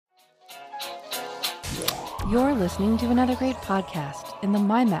You're listening to another great podcast in the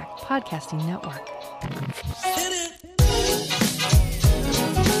MyMac Podcasting Network.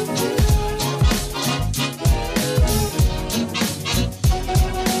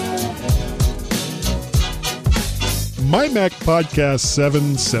 MyMac Podcast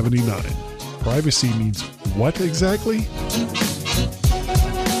 779. Privacy means what exactly?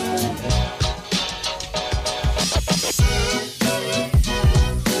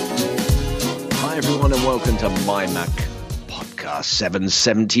 Hi everyone and welcome to MyMac Podcast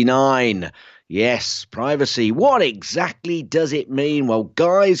 779. Yes, privacy. What exactly does it mean? Well,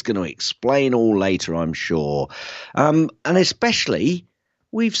 Guy's going to explain all later, I'm sure. And especially,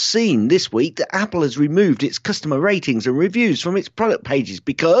 we've seen this week that Apple has removed its customer ratings and reviews from its product pages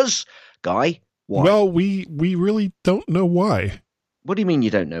because, Guy, why? Well, we really don't know why. What do you mean you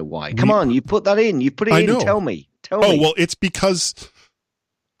don't know why? Come on, you put that in. You put it in. Tell me. Tell me. Oh, well, it's because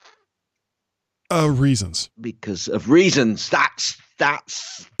reasons. Because of reasons. That's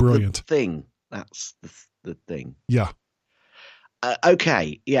brilliant the thing. That's the thing. Yeah.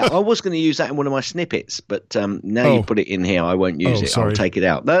 Okay. Yeah, I was going to use that in one of my snippets, but now you put it in here, I won't use it. Sorry. I'll take it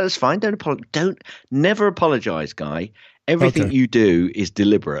out. No, that's fine. Never apologize, Guy. Everything you do is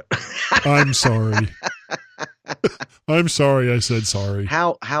deliberate. I'm sorry. I'm sorry. I said sorry.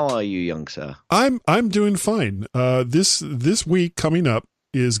 How are you, young sir? I'm doing fine. This week coming up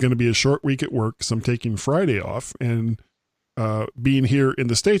is going to be a short week at work, so I'm taking Friday off, and being here in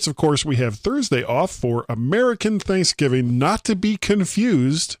the States, of course, we have Thursday off for American Thanksgiving, not to be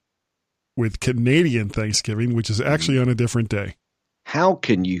confused with Canadian Thanksgiving, which is actually on a different day. How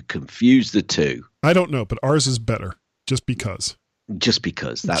can you confuse the two? I don't know, but ours is better, just because. Just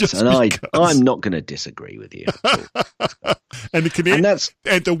because. I'm not going to disagree with you. And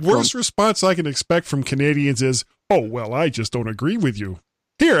the worst response I can expect from Canadians is, "Oh, well, I just don't agree with you.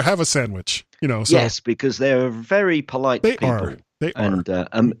 Here, have a sandwich." Yes, because they're very polite people. They are.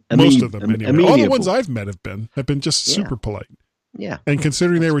 And most of them, anyway. amenable. All the ones I've met have been just super polite. Yeah. And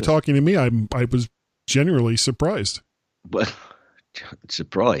considering they were talking to me, I was genuinely surprised. Well,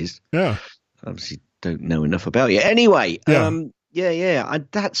 surprised? Yeah. Obviously don't know enough about you. Anyway,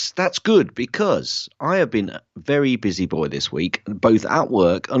 that's good because I have been a very busy boy this week, both at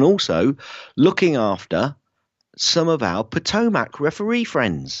work and also looking after some of our Potomac referee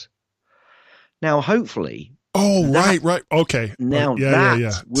friends. Now, hopefully. Oh, right. Okay. Now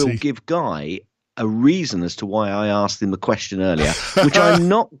that will give Guy a reason as to why I asked him the question earlier, which I'm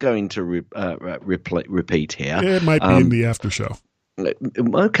not going to repeat here. It might be in the after show.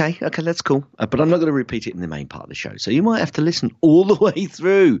 Okay, that's cool. But I'm not going to repeat it in the main part of the show. So you might have to listen all the way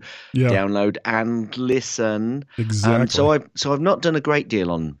through. Yeah. Download and listen. Exactly. So I've not done a great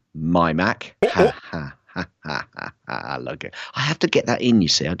deal on my Mac. Look, I have to get that in, you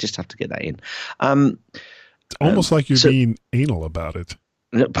see. I just have to get that in. It's almost like you're being anal about it.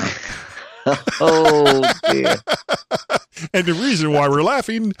 Oh, dear. And the reason why we're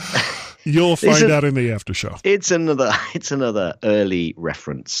laughing, you'll find out in the after show. It's another early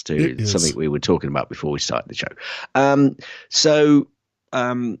reference to something we were talking about before we started the show. And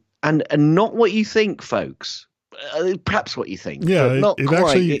not what you think, folks. Perhaps what you think. Yeah, but not it quite.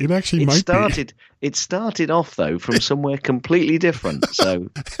 actually might be. It started off, though, from somewhere completely different. So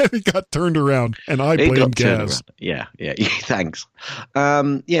it got turned around, and I blame Gaz. Yeah. Thanks. So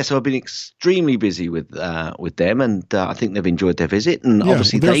I've been extremely busy with them, and I think they've enjoyed their visit. And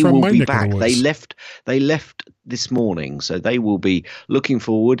obviously, they will be back. They left this morning, so they will be looking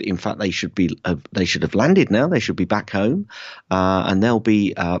forward. In fact, they should have landed now. They should be back home, and they'll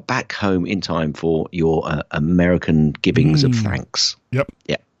be back home in time for your American givings of thanks. Yep.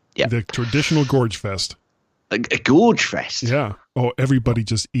 Yeah. The traditional Gorge Fest. A Gorge Fest? Yeah. Oh, everybody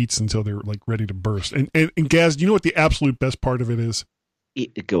just eats until they're like ready to burst. And Gaz, do you know what the absolute best part of it is?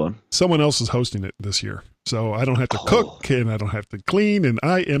 Go on. Someone else is hosting it this year. So I don't have to cook and I don't have to clean, and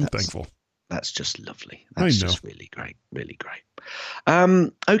I am thankful. That's just lovely. That's just really great. Really great.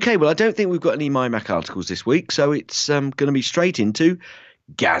 Okay, well, I don't think we've got any MyMac articles this week, so it's going to be straight into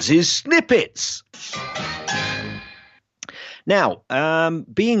Gaz's Snippets. Now,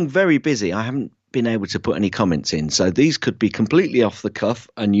 being very busy, I haven't been able to put any comments in, so these could be completely off the cuff,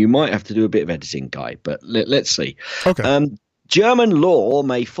 and you might have to do a bit of editing, Guy, but let's see. Okay. German law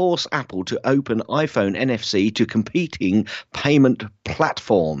may force Apple to open iPhone NFC to competing payment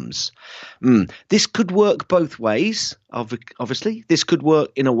platforms. This could work both ways, obviously. This could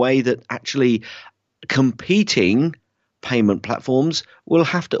work in a way that actually competing payment platforms will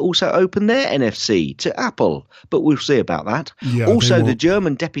have to also open their NFC to Apple, but we'll see about that. Yeah, also, the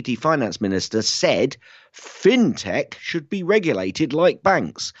German deputy finance minister said fintech should be regulated like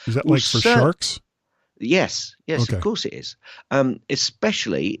banks. Is that like for sharks? Yes, Okay. of course it is.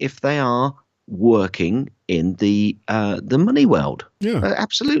 Especially if they are working in the money world. Yeah,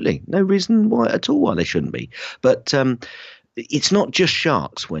 absolutely. No reason why at all why they shouldn't be. But it's not just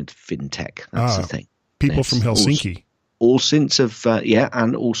sharks with fintech. That's the thing. People from Helsinki. All sorts of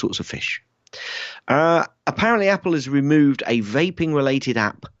and all sorts of fish. Apparently, Apple has removed a vaping-related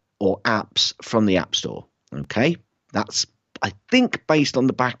app or apps from the App Store. Okay, that's, I think, based on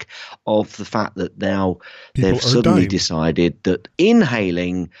the back of the fact that now they've suddenly decided that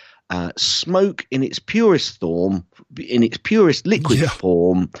inhaling smoke in its purest form, in its purest liquid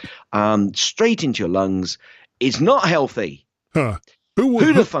form, straight into your lungs, is not healthy. Huh.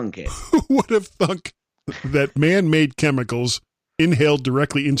 Who'd have thunk it? Who would have thunk that man-made chemicals inhaled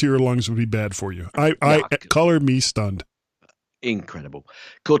directly into your lungs would be bad for you? Color me stunned. Incredible.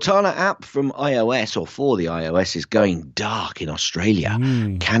 Cortana app from iOS, or for the iOS, is going dark in Australia,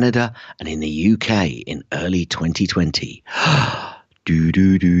 Canada, and in the UK in early 2020. Do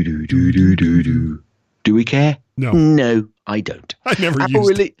we care? No, I don't. I never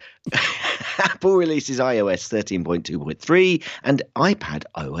used it. Apple releases iOS 13.2.3 and iPad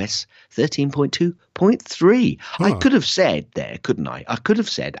OS 13.2.3. I could have said there, couldn't I? I could have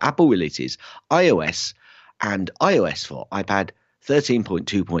said Apple releases iOS and iOS for iPad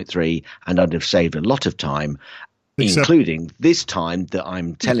 13.2.3, and I'd have saved a lot of time, including this time that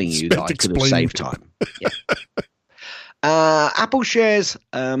I'm telling you that I could have saved time. Yeah. Apple shares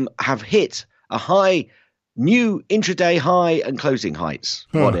have hit a high, new intraday high and closing heights.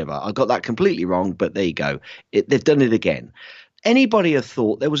 Whatever. I got that completely wrong, but there you go. They've done it again. Anybody have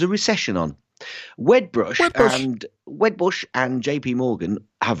thought there was a recession on? Wedbush and JP Morgan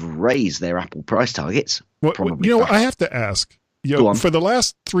have raised their Apple price targets. I have to ask. For the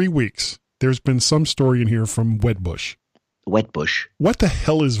last 3 weeks, there's been some story in here from Wedbush. Wedbush. What the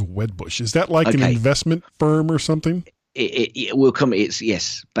hell is Wedbush? Is that like an investment firm or something? It will come. It's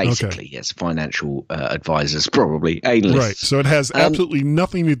basically yes, financial advisors, probably analysts. Right. So it has absolutely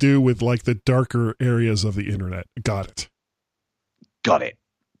nothing to do with like the darker areas of the internet. Got it.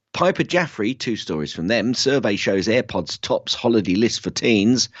 Piper Jaffray, 2 stories from them. Survey shows AirPods tops holiday list for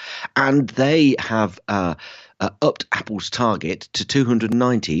teens, and they have upped Apple's target to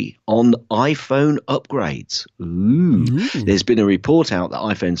 290 on iPhone upgrades. Ooh. There's been a report out that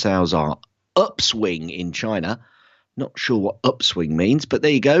iPhone sales are upswing in China. Not sure what upswing means, but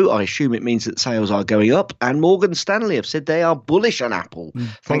there you go. I assume it means that sales are going up. And Morgan Stanley have said they are bullish on Apple,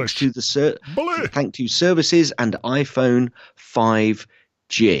 thanks to services and iPhone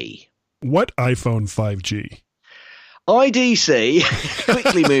 5G. What iPhone 5G? IDC,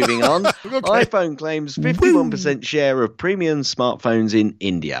 quickly moving on. iPhone claims 51% share of premium smartphones in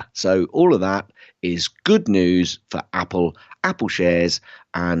India. So all of that is good news for Apple shares,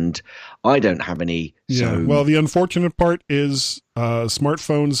 and I don't have any. Well, the unfortunate part is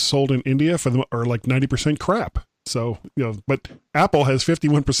smartphones sold in India are like 90% crap. So, but Apple has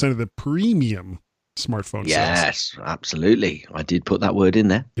 51% of the premium smartphone sales. Yes, absolutely. I did put that word in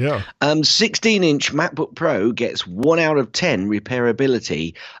there. Yeah. 16-inch MacBook Pro gets 1 out of 10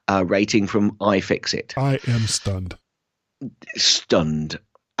 repairability rating from iFixit. I am stunned. Stunned.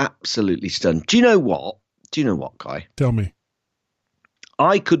 Absolutely stunned. Do you know what, Guy? Tell me.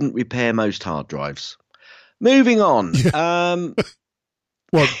 I couldn't repair most hard drives. Moving on.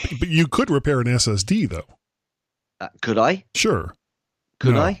 Well, but you could repair an SSD, though. Could I? Sure.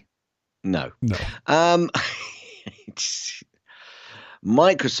 Could I? No.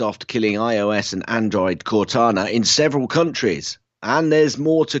 Microsoft killing iOS and Android Cortana in several countries, and there's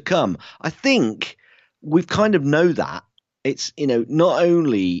more to come. I think we've kind of know that. It's, not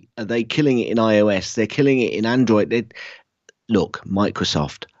only are they killing it in iOS, they're killing it in Android. Look,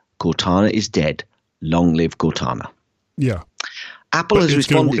 Microsoft, Cortana is dead. Long live Cortana. Yeah. Apple has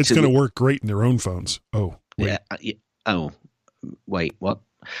responded It's going to work great in their own phones. Oh, wait. Yeah. Oh, wait, what?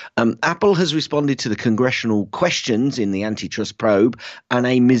 Apple has responded to the congressional questions in the antitrust probe, and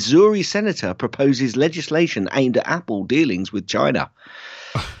a Missouri senator proposes legislation aimed at Apple dealings with China.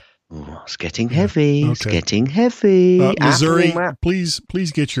 It's getting heavy. Okay. It's getting heavy. Missouri, please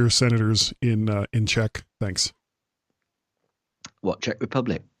get your senators in check. Thanks. What, Czech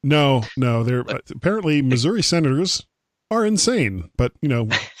Republic? No. They're apparently Missouri senators are insane, but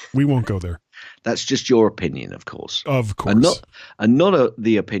we won't go there. That's just your opinion, of course. Of course. And not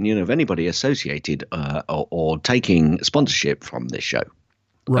the opinion of anybody associated or taking sponsorship from this show.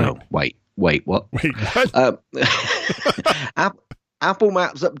 Right. Oh, wait, what? Wait, what? Apple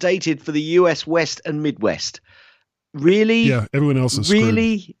Maps updated for the US West and Midwest. Really? Yeah, everyone else is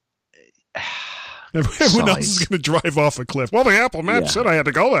really. Everyone else is going to drive off a cliff. Well, the Apple Map said I had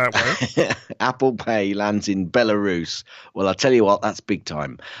to go that way. Apple Pay lands in Belarus. Well, I'll tell you what, that's big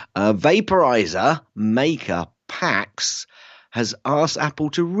time. Vaporizer maker PAX has asked Apple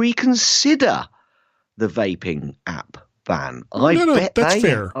to reconsider the vaping app ban. That's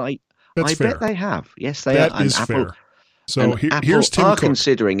fair. I bet they have. Yes, they are. That is fair. So here's Tim Cook.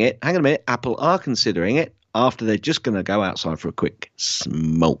 Considering it. Hang on a minute. Apple are considering it after they're just going to go outside for a quick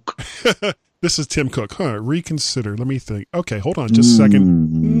smoke. This is Tim Cook. Reconsider. Let me think. Okay, hold on just a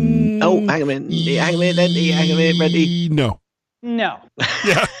second. Oh, hang a minute. Hang a minute, Randy. No. Yeah.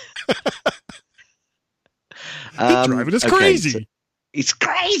 Driving is crazy. So it's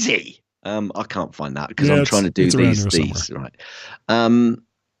crazy. I can't find that because I'm trying to do these right.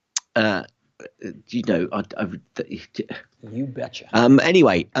 You betcha.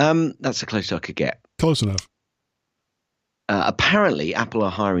 Anyway, that's the closest I could get. Close enough. Apparently, Apple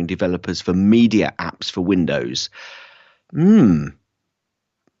are hiring developers for media apps for Windows.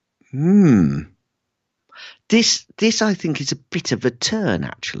 This I think is a bit of a turn,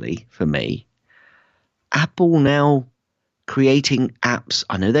 actually, for me. Apple now creating apps.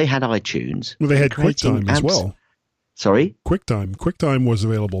 I know they had iTunes. Well, they had QuickTime as well. Sorry? QuickTime was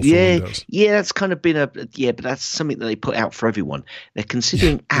available for Windows. Yeah, that's kind of been but that's something that they put out for everyone. They're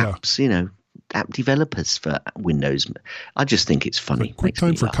considering apps, app developers for Windows. I just think it's funny.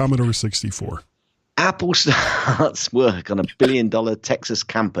 QuickTime for Commodore 64. Apple starts work on $1 billion Texas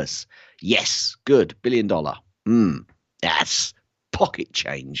campus. Yes, good. $1 billion. That's pocket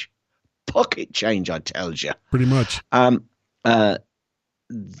change. Pocket change, I tell you. Pretty much.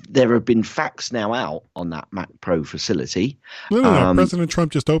 There have been facts now out on that Mac Pro facility. No. President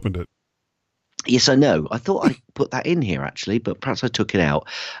Trump just opened it. Yes, I know. I thought I put that in here, actually, but perhaps I took it out.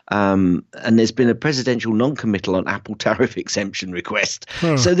 And there's been a presidential non-committal on Apple tariff exemption request.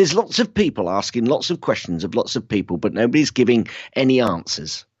 So there's lots of people asking lots of questions of lots of people, but nobody's giving any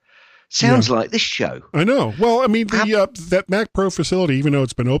answers. Sounds like this show. I know. Well, I mean, that Mac Pro facility, even though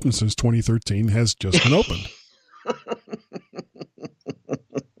it's been open since 2013, has just been opened.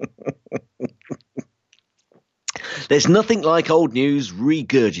 There's nothing like old news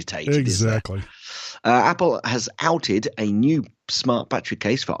regurgitated. Exactly. Apple has outed a new smart battery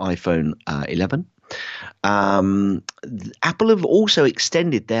case for iPhone 11. Apple have also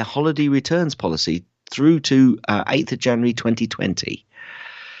extended their holiday returns policy through to 8th of January 2020.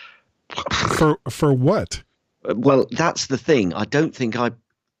 For what? Well, that's the thing. I don't think I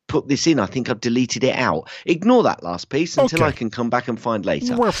put this in. I think I've deleted it out. Ignore that last piece until I can come back. And find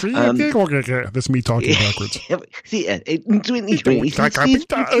later. That's me talking backwards.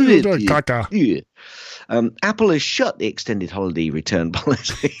 Apple has shut the extended holiday return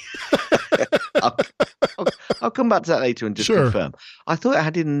policy. I'll come back to that later and just confirm. I thought I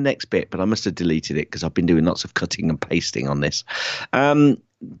had it in the next bit, but I must have deleted it because I've been doing lots of cutting and pasting on this.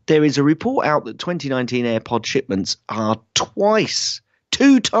 There is a report out that 2019 AirPod shipments are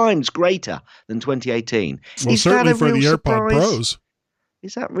 2 times greater than 2018. Well, is certainly that a for real the surprise? AirPod Pros.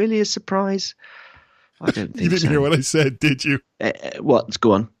 Is that really a surprise? I don't think You didn't hear what I said, did you? What?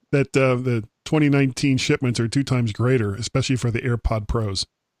 Go on. That the 2019 shipments are 2 times greater, especially for the AirPod Pros.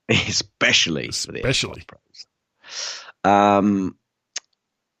 Especially for the AirPod Pros.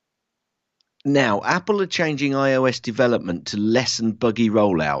 Now, Apple are changing iOS development to lessen buggy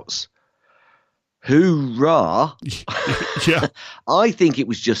rollouts. Hoorah! Yeah, I think it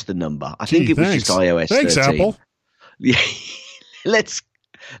was just the number. I think it was just iOS 13. Thanks, Apple. Yeah, let's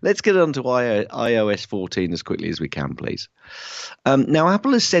get on to iOS 14 as quickly as we can, please. Now,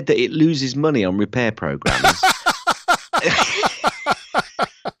 Apple has said that it loses money on repair programs.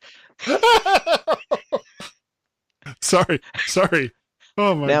 Sorry.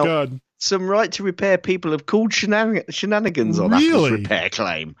 Oh my God. Some right to repair people have called shenanigans on Apple's repair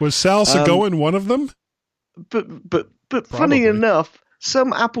claim. Was Sal Seguin one of them? But funny enough,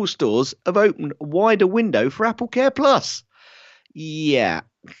 some Apple stores have opened a wider window for Apple Care Plus. Yeah,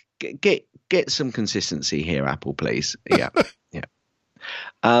 get some consistency here, Apple, please. Yeah, yeah.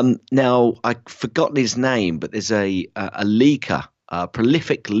 Now I've forgotten his name, but there's a leaker. A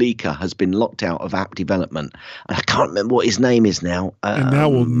prolific leaker has been locked out of app development. And I can't remember what his name is now. And now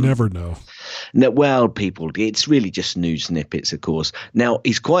we'll never know. No, well, people, it's really just news snippets, of course. Now,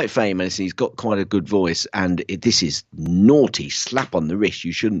 he's quite famous. He's got quite a good voice. And this is naughty, slap on the wrist.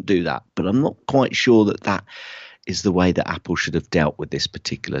 You shouldn't do that. But I'm not quite sure that is the way that Apple should have dealt with this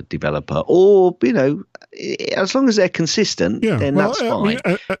particular developer. Or, as long as they're consistent, then that's fine.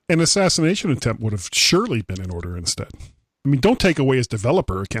 An assassination attempt would have surely been in order instead. I mean, don't take away his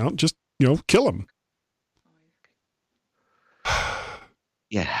developer account. Just, kill him.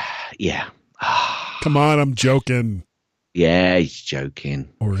 Yeah. Come on, I'm joking. Yeah, he's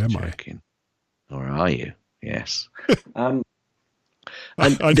joking. Or am joking. Or are you? Yes. I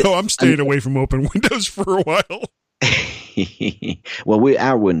know I'm staying away from open windows for a while. Well,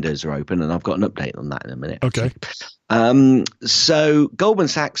 our windows are open, and I've got an update on that in a minute. Okay. So Goldman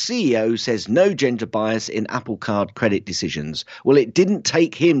Sachs CEO says no gender bias in Apple Card credit decisions. Well, it didn't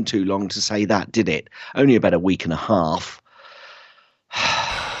take him too long to say that, did it? Only about a week and a half.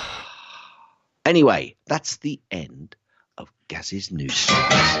 Anyway, that's the end of Gaz's news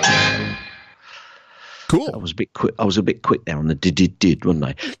stories. Cool. I was a bit quick there on the did, wasn't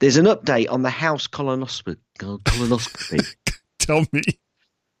I? There's an update on the house colonoscopy. Tell me.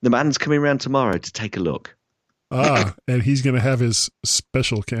 The man's coming around tomorrow to take a look. And he's going to have his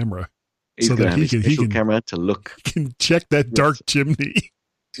special camera. He's going to have his special camera to look. He can check that dark chimney.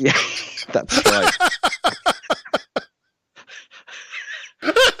 Yeah, that's right.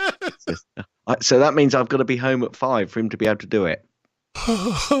 So that means I've got to be home at 5 for him to be able to do it.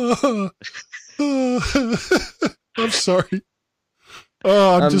 I'm sorry.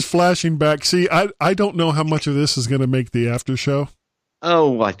 I'm just flashing back. See, I don't know how much of this is going to make the after show.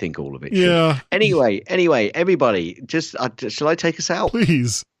 Oh, I think all of it. Yeah. Should. Anyway, everybody, just shall I take us out?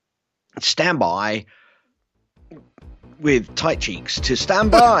 Please. Stand by with tight cheeks to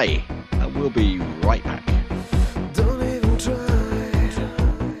stand by. And we'll be right back. Don't even try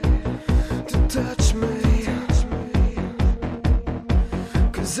to touch me.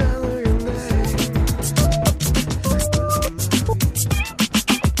 'Cause I know your name.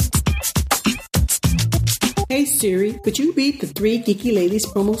 Hey Siri, could you read the Three Geeky Ladies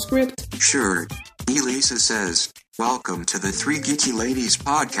promo script? Sure. Elisa says, "Welcome to the Three Geeky Ladies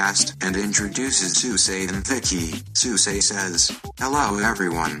podcast," and introduces Susie and Vicky. Susie says, "Hello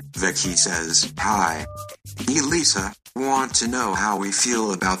everyone." Vicky says, "Hi." Elisa, want to know how we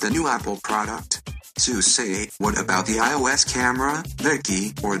feel about the new Apple product? Susie, what about the iOS camera?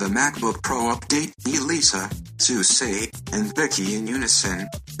 Vicky, or the MacBook Pro update? Elisa, Susie, and Vicky in unison.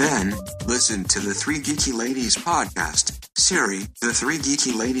 Then, listen to the Three Geeky Ladies podcast. Siri, the Three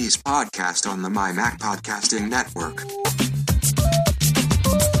Geeky Ladies podcast on the My Mac Podcasting Network.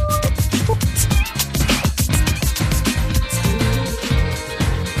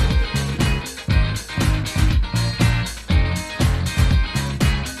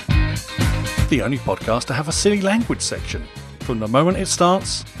 The only podcast to have a silly language section, from the moment it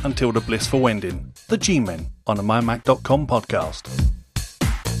starts until the blissful ending. The G-Men on the mymac.com podcast.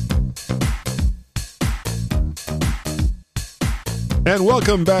 And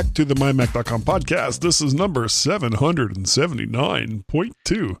welcome back to the mymac.com podcast. This is number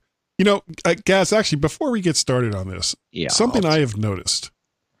 779.2. You know, Gaz, actually, before we get started on this, something I have noticed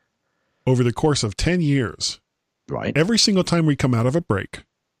over the course of 10 years, right? Every single time we come out of a break,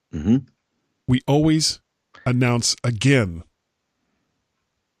 we always announce again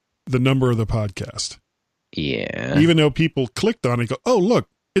the number of the podcast. Yeah. Even though people clicked on it and go, oh, look,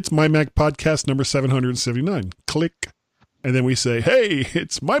 it's My Mac podcast number 779. Click. And then we say, hey,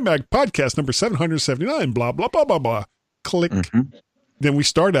 it's My Mac podcast number 779, blah, blah, blah, blah, blah. Click. Then we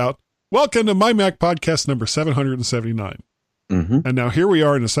start out, welcome to My Mac podcast number 779. And now here we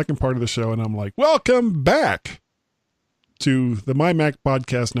are in the second part of the show, and I'm like, welcome back to the My Mac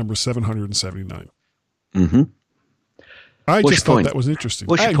podcast number 779. I just thought that was interesting.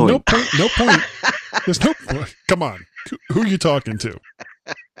 What's your point? No point. There's no point. Come on. Who are you talking to?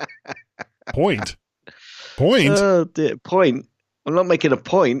 Point. Oh, dear. Point. I'm not making a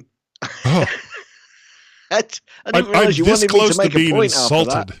point. Oh. I didn't realize you wanted me to make a point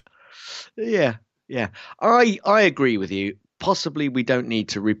insulted. after that. Yeah. I agree with you. Possibly we don't need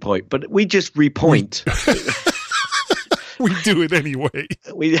to repoint, but we just repoint. We do it anyway.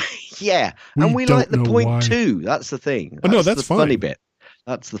 And we like the point why. Too. That's the thing. That's the fine. Funny bit.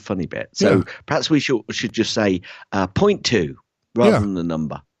 That's the funny bit. So perhaps we should just say point 2 rather than the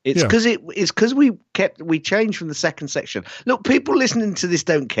number. It's because we changed from the second section. Look, people listening to this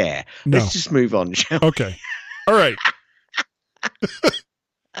don't care. No. Let's just move on, shall we? Okay. All right.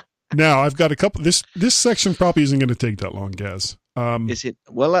 Now I've got a couple. This section probably isn't going to take that long, Gaz. Is it?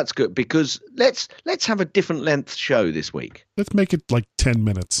 Well, that's good because let's have a different length show this week. Let's make it like 10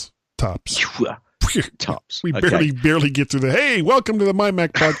 minutes tops. Tops. We barely get through the. Hey, welcome to the My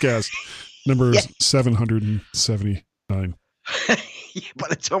Mac podcast, number 779. By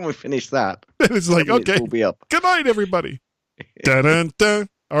the time we finish that, it's like okay. We'll be up. Good night, everybody. Dun, dun.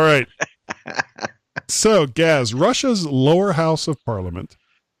 All right. So, Gaz, Russia's lower house of parliament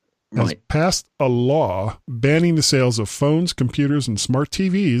has passed a law banning the sales of phones, computers, and smart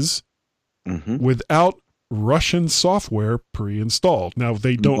TVs without Russian software pre-installed. Now,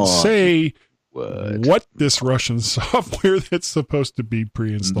 they don't say word. what this Russian software that's supposed to be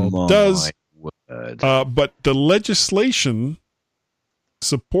pre-installed does. But the legislation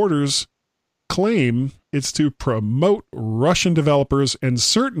supporters claim it's to promote Russian developers and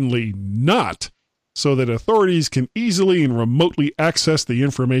certainly not so that authorities can easily and remotely access the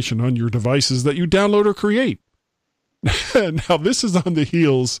information on your devices that you download or create. Now, this is on the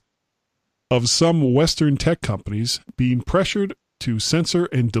heels of some Western tech companies being pressured to censor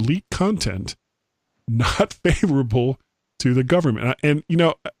and delete content not favorable to the government. And,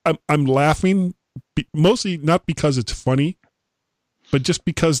 I'm laughing mostly not because it's funny, but just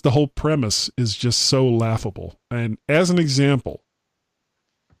because the whole premise is just so laughable. And as an example,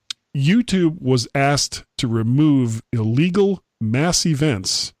 YouTube was asked to remove illegal mass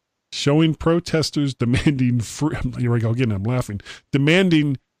events showing protesters demanding free, here I go again, I'm laughing,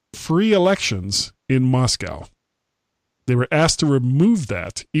 demanding free elections in Moscow. They were asked to remove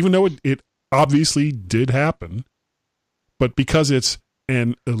that, even though it obviously did happen, but because it's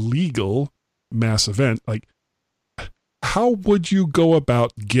an illegal mass event, like, how would you go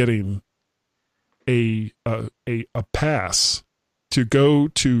about getting a pass to go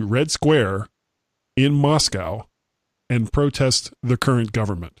to Red Square in Moscow and protest the current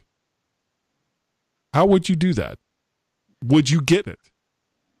government? How would you do that? Would you get it?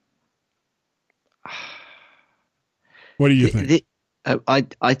 What do you think?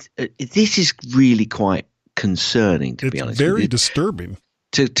 This is really quite concerning, to be honest. It's very disturbing.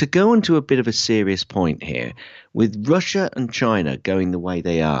 To go into a bit of a serious point here, with Russia and China going the way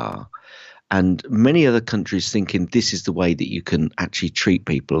they are, and many other countries thinking this is the way that you can actually treat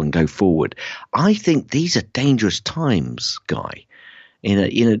people and go forward, I think these are dangerous times, Guy.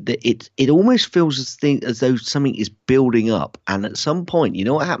 It almost feels as though something is building up, and at some point, you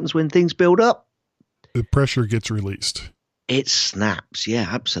know what happens when things build up? The pressure gets released. It snaps, yeah,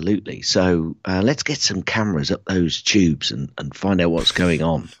 absolutely. So let's get some cameras up those tubes and find out what's going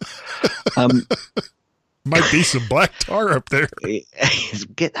on. Might be some black tar up there.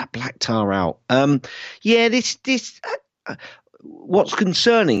 Get that black tar out. What's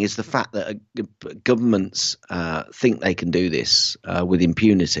concerning is the fact that governments think they can do this with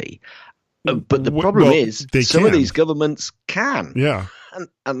impunity. But the problem is some of these governments can. Yeah.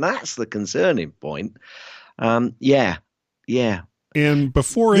 And that's the concerning point. Yeah. And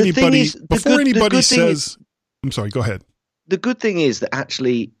before anybody says, I'm sorry, go ahead. The good thing is that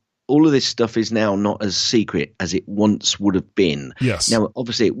actually all of this stuff is now not as secret as it once would have been. Yes. Now,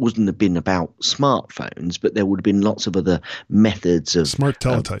 obviously, it wouldn't have been about smartphones, but there would have been lots of other methods of smart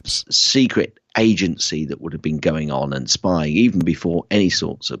teletypes, secret agency that would have been going on and spying even before any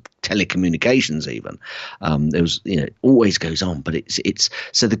sorts of telecommunications. Even there was, it always goes on. But it's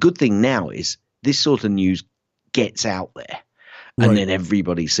so the good thing now is this sort of news gets out there. And then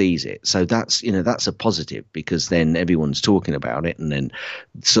everybody sees it. So that's a positive, because then everyone's talking about it, and then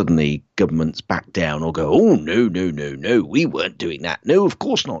suddenly governments back down or go, oh, no, we weren't doing that. No, of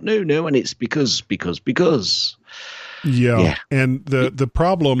course not. No. And it's because. Yeah. And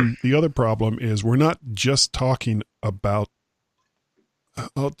the other problem is we're not just talking about,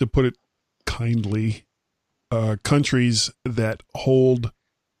 to put it kindly, countries that hold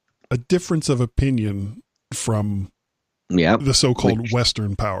a difference of opinion from the so-called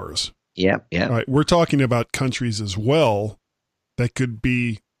Western powers. Yeah. All right, we're talking about countries as well that could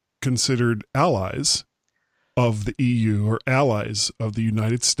be considered allies of the EU or allies of the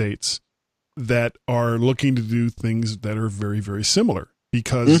United States that are looking to do things that are very, very similar,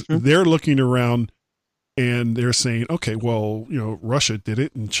 because they're looking around and they're saying, okay, well, Russia did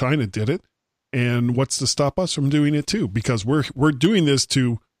it and China did it, and what's to stop us from doing it too? Because we're doing this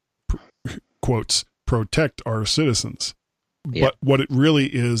to, quotes, protect our citizens. But what it really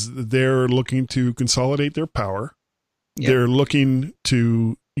is, they're looking to consolidate their power. They're looking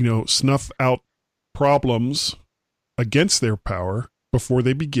to, snuff out problems against their power before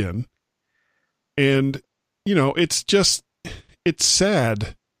they begin. And, it's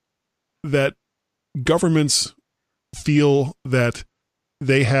sad that governments feel that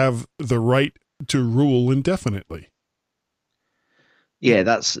they have the right to rule indefinitely. Yeah,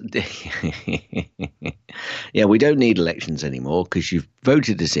 we don't need elections anymore because you've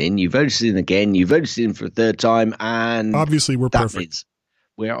voted us in, you voted us in again, you voted us in for a third time, and obviously we're perfect.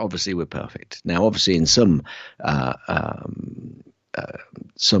 We're perfect. Now, obviously, in some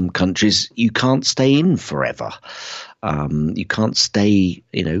countries, you can't stay in forever. You can't stay,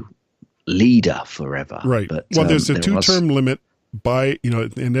 leader forever. Right. But, well, there's a two-term limit.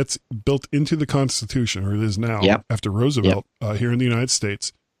 And that's built into the Constitution, or it is now after Roosevelt here in the United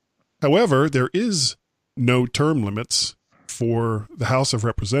States. However, there is no term limits for the House of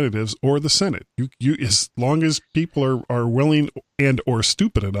Representatives or the Senate. You as long as people are willing and or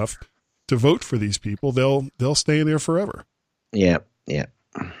stupid enough to vote for these people, they'll stay in there forever. Yeah.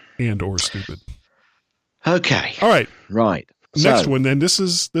 And or stupid. Okay. All right. Right. Next one then. This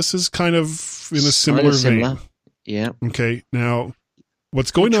is kind of in a similar vein. Yeah. Okay. Now,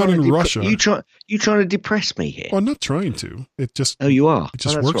 what's going on in Russia? You trying to depress me here? Well, I'm not trying to. It just. Oh, you are. It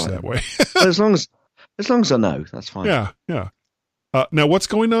just works that way. Well, as long as I know, that's fine. Yeah. Now, what's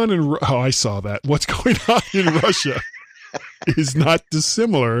going on in? Oh, I saw that. What's going on in Russia is not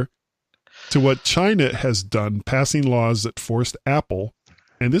dissimilar to what China has done, passing laws that forced Apple,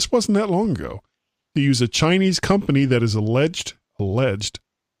 and this wasn't that long ago, to use a Chinese company that is alleged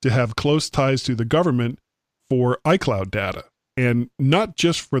to have close ties to the government for iCloud data. And not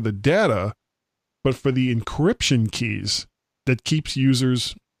just for the data, but for the encryption keys that keeps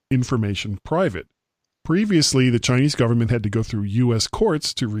users' information private. Previously, the Chinese government had to go through U.S.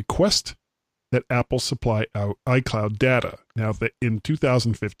 courts to request that Apple supply out iCloud data. Now, in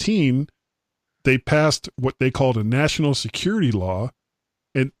 2015, they passed what they called a national security law.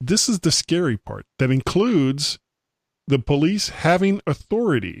 And this is the scary part, that includes the police having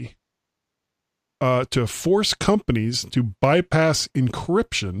authority to force companies to bypass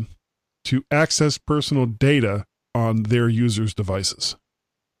encryption to access personal data on their users' devices.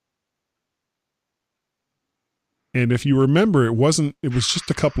 And if you remember, it was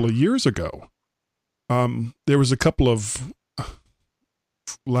just a couple of years ago. There was a couple of,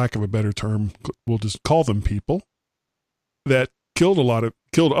 lack of a better term, we'll just call them people, that killed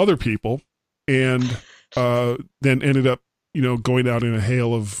other people, and then ended up, going out in a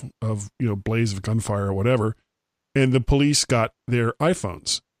hail of blaze of gunfire or whatever. And the police got their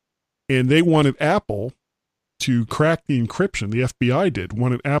iPhones, and they wanted Apple to crack the encryption. The FBI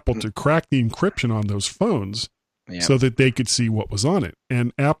wanted Apple to crack the encryption on those phones so that they could see what was on it.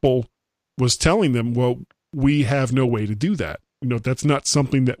 And Apple was telling them, well, we have no way to do that. That's not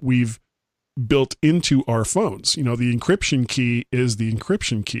something that we've built into our phones. The encryption key is the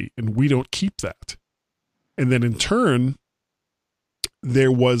encryption key, and we don't keep that. And then in turn,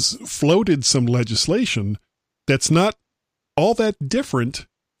 there was floated some legislation that's not all that different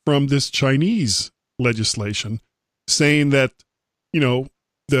from this Chinese legislation, saying that,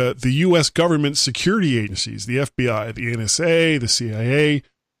 the U.S. government security agencies, the FBI, the NSA, the CIA,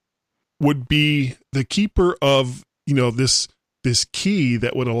 would be the keeper of, this key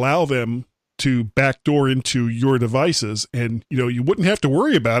that would allow them to backdoor into your devices, and you wouldn't have to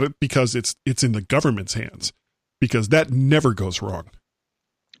worry about it because it's in the government's hands, because that never goes wrong.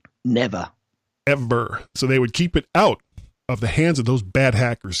 Never. Ever. So they would keep it out of the hands of those bad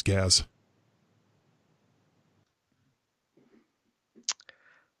hackers, Gaz.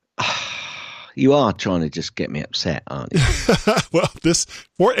 You are trying to just get me upset, aren't you?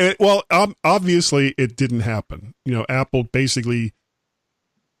 Obviously it didn't happen. Apple basically,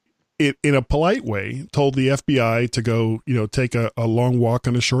 in a polite way, told the FBI to go, take a long walk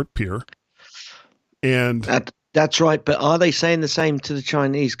on a short pier. And that's right. But are they saying the same to the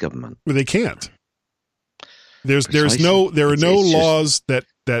Chinese government? Well, they can't. There are no laws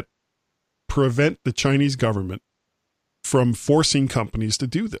that prevent the Chinese government from forcing companies to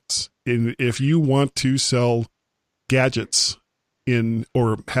do this. If you want to sell gadgets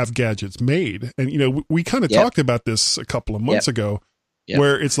or have gadgets made, and we kind of talked about this a couple of months ago,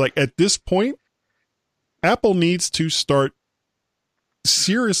 where it's like, at this point, Apple needs to start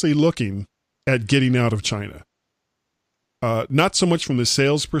seriously looking at getting out of China. Not so much from the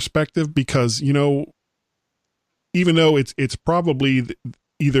sales perspective, because even though it's probably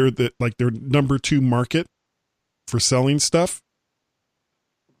either their number 2 market for selling stuff,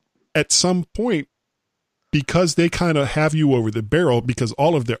 at some point, because they kind of have you over the barrel, because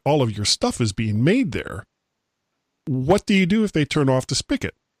all of your stuff is being made there, what do you do if they turn off the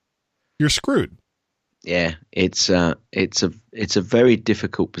spigot? You're screwed. Yeah, it's a very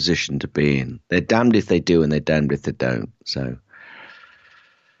difficult position to be in. They're damned if they do, and they're damned if they don't. So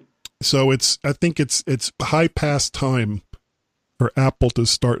I think it's high past time for Apple to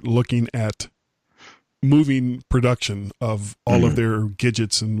start looking at moving production of all of their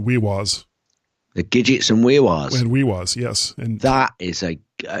Gidgets and Weewas. The Gidgets and Weewas. And Weewas, yes. And that is a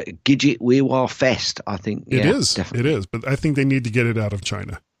Gidget Weewa fest, I think. It is. Definitely. It is. But I think they need to get it out of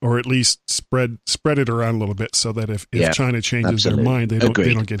China, or at least spread it around a little bit, so that if China changes their mind, they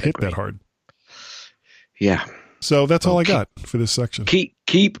don't get hit that hard. Yeah. So that's all I got for this section.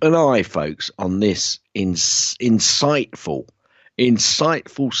 Keep an eye, folks, on this insightful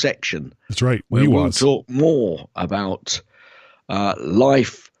section. That's right. We'll talk more about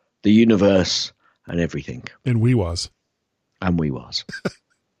life, the universe, and everything. And Weewas. And we was.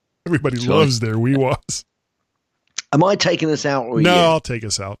 Everybody loves their we was. Am I taking us out? Or no, you? I'll take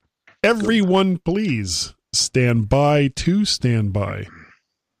us out. Everyone, please stand by to stand by.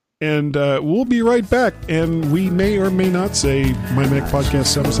 And we'll be right back. And we may or may not say My Mac Podcast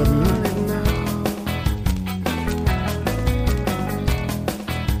 779.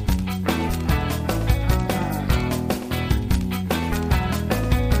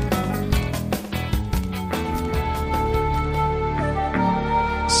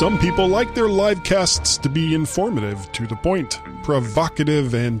 Some people like their live casts to be informative, to the point,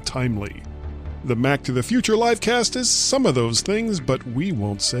 provocative, and timely. The Mac to the Future livecast is some of those things, but we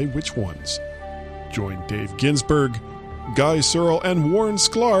won't say which ones. Join Dave Ginsburg, Guy Searle, and Warren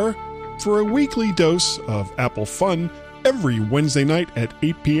Sklar for a weekly dose of Apple fun every Wednesday night at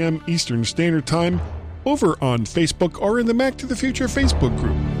 8 p.m. Eastern Standard Time over on Facebook or in the Mac to the Future Facebook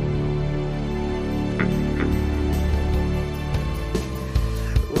group.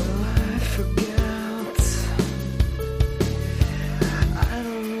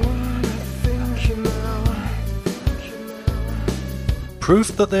 Proof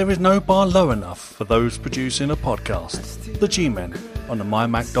that there is no bar low enough for those producing a podcast. The G-Men on the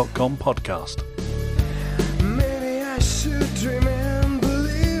mymac.com podcast. Maybe I should dream and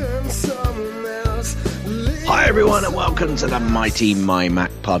believe in someone else. Hi everyone and welcome to the mighty My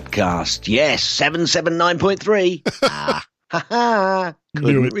Mac podcast. Yes, 779.3.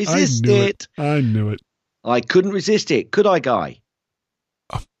 Couldn't resist it. I knew it. I couldn't resist it. Could I, Guy?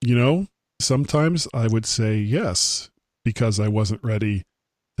 You know, sometimes I would say yes, because I wasn't ready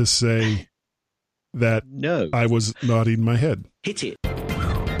to say that no. I was nodding my head. Hit it.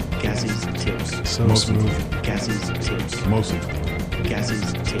 Gaz's tips. So smooth. Gaz's tips. Mostly.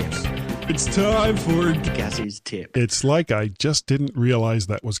 Gaz's tips. It's time for Gaz's tip. It's like I just didn't realize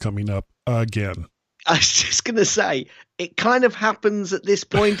that was coming up again. I was just going to say, it kind of happens at this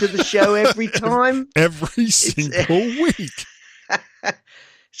point of the show every time. Every single week.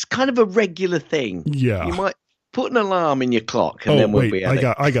 It's kind of a regular thing. Yeah. You might put an alarm in your clock and then we'll be at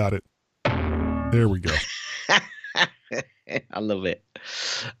it. I got it. There we go. I love it.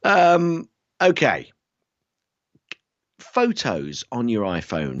 Okay. Photos on your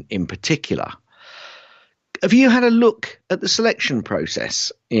iPhone in particular. Have you had a look at the selection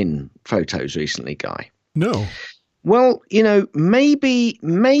process in Photos recently, Guy? No. Well, you know, maybe,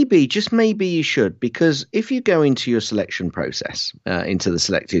 just maybe you should, because if you go into your selection process, into the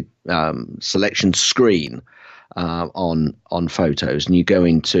selected selection screen on Photos, and you go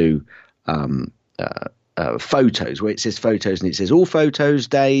into Photos, where it says Photos and it says all photos,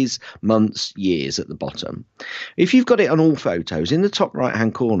 days, months, years at the bottom. If you've got it on all photos, in the top right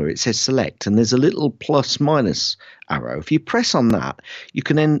hand corner it says select, and there's a little plus minus arrow. If you press on that, you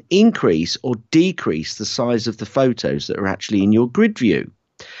can then increase or decrease the size of the photos that are actually in your grid view,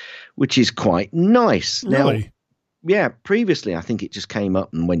 which is quite nice. Really? Now, yeah, previously I think it just came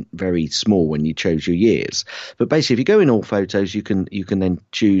up and went very small when you chose your years. But basically, if you go in all photos, you can then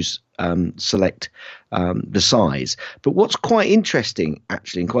choose select the size. But what's quite interesting,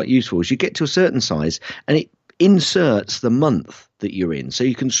 actually, and quite useful, is you get to a certain size and it inserts the month that you're in. So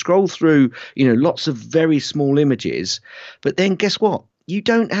you can scroll through, you know, lots of very small images. But then guess what? You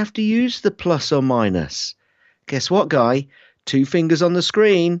don't have to use the plus or minus. Guess what, Guy? 2 fingers on the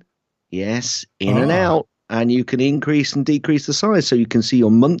screen. Yes, in and out. And you can increase and decrease the size so you can see your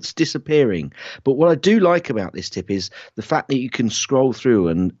months disappearing. But what I do like about this tip is the fact that you can scroll through,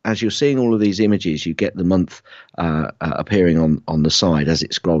 and as you're seeing all of these images, you get the month appearing on the side as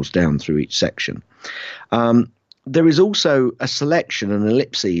it scrolls down through each section. There is also a selection, an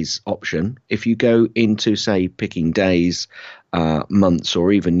ellipses option. If you go into, say, picking days, months,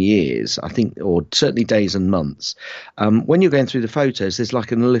 or even years, I think, or certainly days and months, when you're going through the photos, there's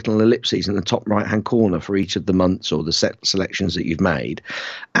like a little ellipses in the top right-hand corner for each of the months or the selections that you've made.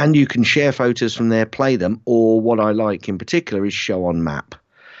 And you can share photos from there, play them, or what I like in particular is show on map.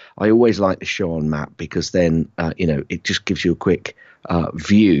 I always like the show on map because then, it just gives you a quick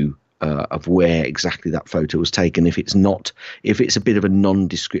view of where exactly that photo was taken. If it's a bit of a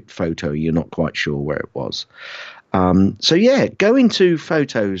nondescript photo, you're not quite sure where it was. So yeah, go into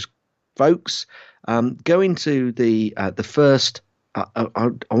Photos, folks. Go into the first. I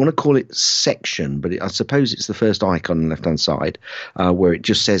want to call it section, but I suppose it's the first icon on the left-hand side where it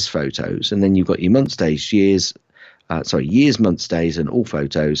just says Photos, and then you've got your months, days, years. Years, months, days, and all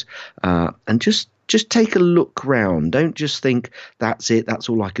photos, and just just take a look round. Don't just think that's it. That's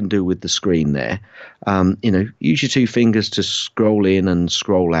all I can do with the screen there. Use your two fingers to scroll in and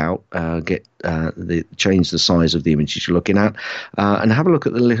scroll out. Change the size of the images you're looking at, and have a look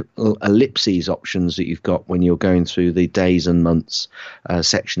at the little ellipses options that you've got when you're going through the days and months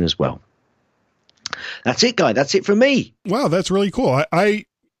section as well. That's it, Guy. That's it from me. Wow, that's really cool. I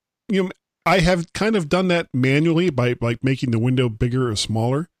have kind of done that manually by like making the window bigger or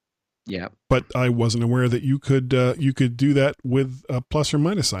smaller. Yeah, but I wasn't aware that you could do that with a plus or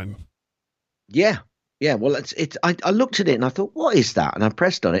minus sign. Yeah. Well, I looked at it and I thought, what is that? And I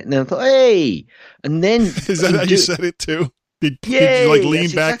pressed on it and then I thought, hey, and then is that how you said it too? Did you like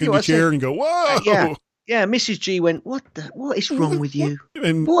lean back in the chair and go, whoa? Yeah. Mrs. G went, what is wrong with you?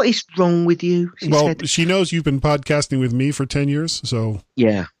 And what is wrong with you? She said. She knows you've been podcasting with me for 10 years, so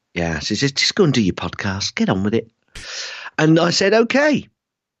yeah. She says, just go and do your podcast, get on with it. And I said, okay.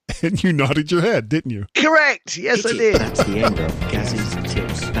 And you nodded your head, didn't you? Correct. Yes, I did. That's the end of Gaz's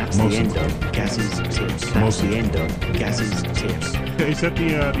tips. That's the end of Gaz's tips. That's the end of Gaz's tips. Is that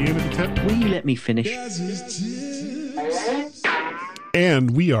the end of the tip? Will you let me finish?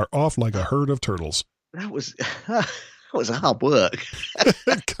 And we are off like a herd of turtles. That was hard work.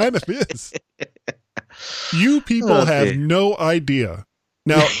 It kind of is. You people have no idea.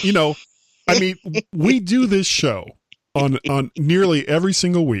 Now, we do this show on nearly every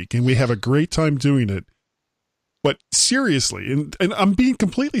single week, and we have a great time doing it. But seriously, and I'm being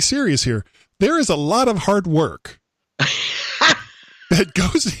completely serious here, there is a lot of hard work that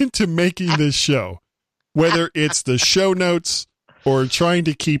goes into making this show, whether it's the show notes or trying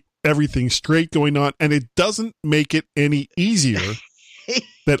to keep everything straight going on, and it doesn't make it any easier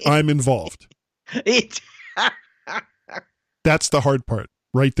that I'm involved. That's the hard part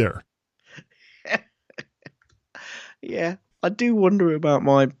right there. Yeah, I do wonder about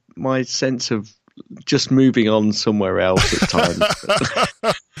my sense of just moving on somewhere else at times.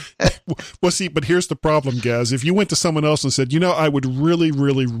 Well, see, but here's the problem, Gaz. If you went to someone else and said, I would really,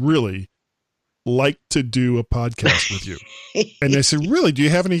 really, really like to do a podcast with you. And they said, really, do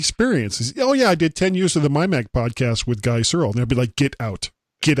you have any experience? Said, oh, yeah, I did 10 years of the MyMac podcast with Guy Searle. And they'd be like, get out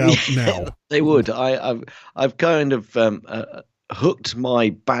now. They would. I've kind of hooked my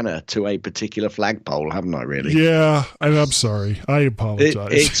banner to a particular flagpole, haven't I, really? Yeah, and I'm sorry. I apologize.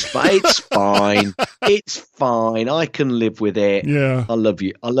 It's fine. It's fine. I can live with it. Yeah. I love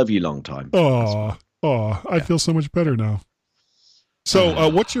you long time. I feel so much better now. So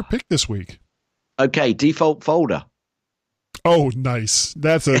what's your pick this week? Okay, default folder. Oh, nice.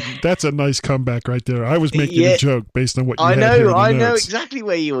 That's a nice comeback right there. I was making a joke based on what you had here in the I notes. know exactly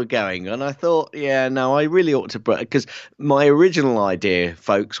where you were going, and I thought, I really ought to, because my original idea,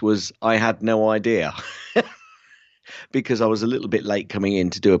 folks, was I had no idea because I was a little bit late coming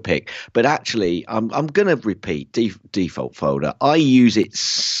in to do a pick. But actually, I'm going to repeat default folder. I use it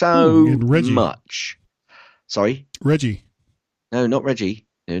so much. Sorry, Reggie. No, not Reggie.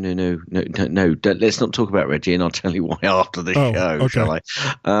 No. Let's not talk about Reggie, and I'll tell you why after the show, okay. shall I?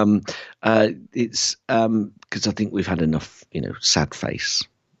 It's because I think we've had enough, sad face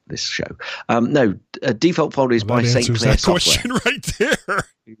this show. Default folder is by St. Clair Software. Question right there.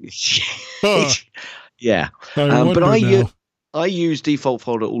 Yeah, but I use default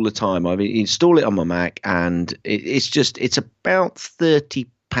folder all the time. I install it on my Mac, and it's about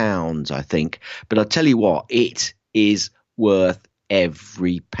 £30, I think. But I tell you what, it is worth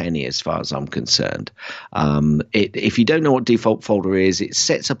every penny as far as I'm concerned. If you don't know what default folder is, it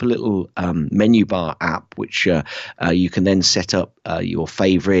sets up a little menu bar app which you can then set up your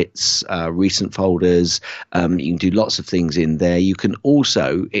favorites, recent folders. You can do lots of things in there. You can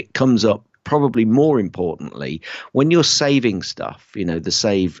also, it comes up probably more importantly, when you're saving stuff, the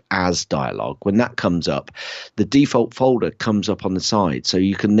save as dialog, when that comes up, the default folder comes up on the side. So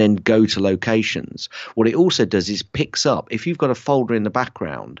you can then go to locations. What it also does is picks up, if you've got a folder in the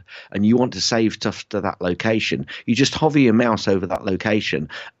background and you want to save stuff to that location, you just hover your mouse over that location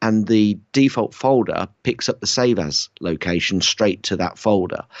and the default folder picks up the save as location straight to that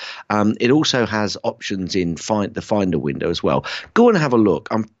folder. It also has options in the Finder window as well. Go and have a look.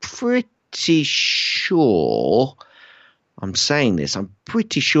 I'm pretty sure I'm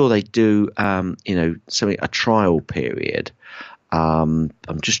pretty sure they do a trial period. I'm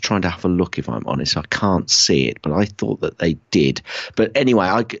just trying to have a look, if I'm honest. I can't see it, but I thought that they did. But anyway,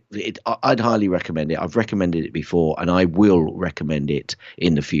 I'd highly recommend it. I've recommended it before, and I will recommend it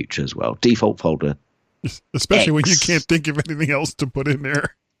in the future as well. Default folder, especially when you can't think of anything else to put in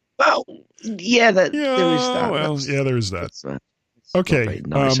there. Well, there is that. Well, there is that. Okay.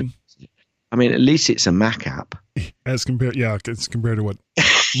 At least it's a Mac app. As compared to what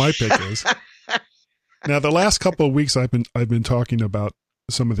my pick is. Now, the last couple of weeks, I've been talking about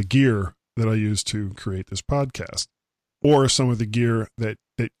some of the gear that I use to create this podcast, or some of the gear that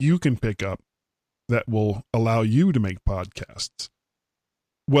you can pick up that will allow you to make podcasts.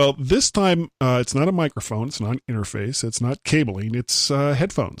 Well, this time, it's not a microphone, it's not an interface, it's not cabling, it's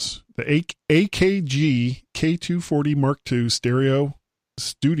headphones. The AKG K240 Mark II Stereo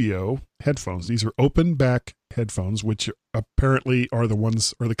Studio headphones. These are open back headphones, which apparently are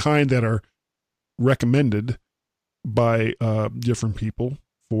the kind that are recommended by different people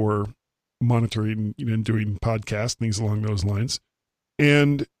for monitoring and doing podcasts, things along those lines.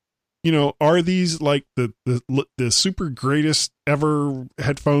 And are these like the super greatest ever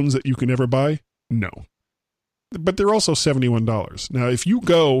headphones that you can ever buy? No. But they're also $71. Now, if you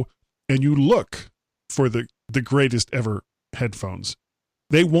go and you look for the greatest ever headphones,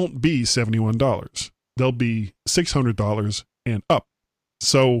 they won't be $71. They'll be $600 and up.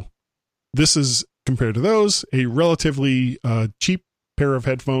 So this is, compared to those, a relatively cheap pair of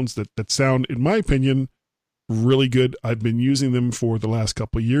headphones that sound, in my opinion, really good. I've been using them for the last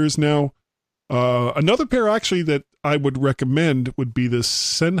couple of years now. Another pair actually that I would recommend would be the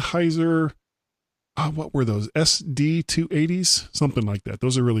Sennheiser, what were those? SD280s? Something like that.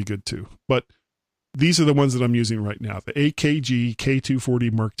 Those are really good too. But these are the ones that I'm using right now, the AKG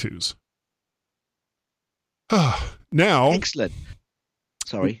K240 Mark IIs. Now. Excellent.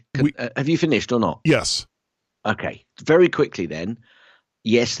 Sorry. Have you finished or not? Yes. Okay. Very quickly then.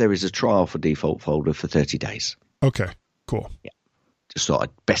 Yes, there is a trial for Default Folder for 30 days. Okay, cool. Yeah. Just thought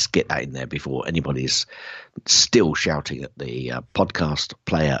I'd best get that in there before anybody's still shouting at the podcast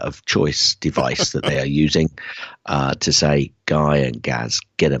player of choice device that they are using to say, Guy and Gaz,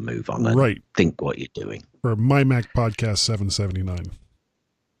 get a move on and right. Think what you're doing. For My Mac Podcast 779.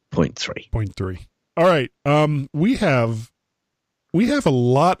 0.3. All right. We have a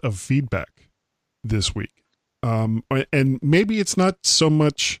lot of feedback this week. And maybe it's not so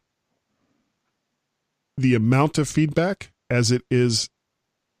much the amount of feedback as it is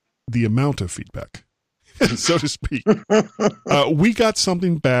the amount of feedback, so to speak. We got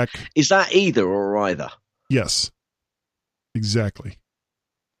something back. Is that either or either? Yes, exactly.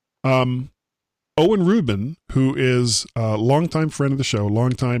 Owen Rubin, who is a longtime friend of the show,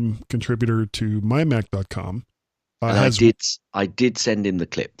 longtime contributor to mymac.com. I did send him the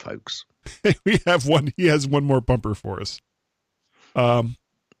clip, folks. We have one. He has one more bumper for us.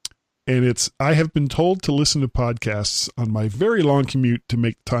 And it's, I have been told to listen to podcasts on my very long commute to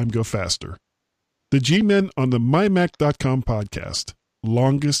make time go faster. The G-Men on the mymac.com podcast.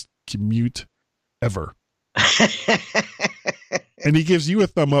 Longest commute ever. And he gives you a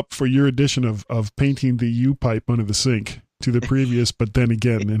thumb up for your addition of painting the U-pipe under the sink to the previous, but then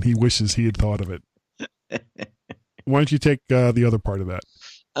again, and he wishes he had thought of it. Why don't you take the other part of that?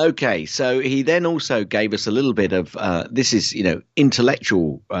 Okay, so he then also gave us a little bit of this is,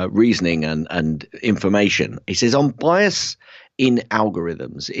 intellectual reasoning and information. He says, on bias in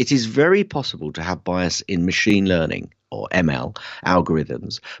algorithms, it is very possible to have bias in machine learning or ML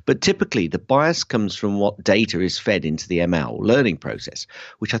algorithms, but typically the bias comes from what data is fed into the ML learning process,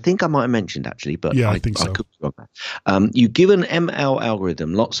 which I think I might have mentioned actually, but yeah, I think so. I could be wrong there. You give an ML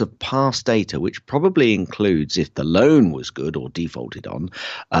algorithm lots of past data, which probably includes if the loan was good or defaulted on,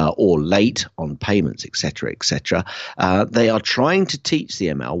 or late on payments, etc., etc. They are trying to teach the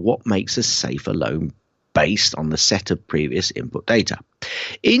ML what makes a safer loan based on the set of previous input data.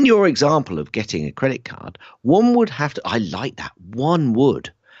 In your example of getting a credit card, one would have to, I like that, one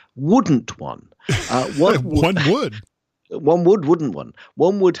would, wouldn't one? One would. One would, wouldn't one?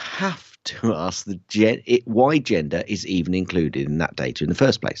 One would have to ask why gender is even included in that data in the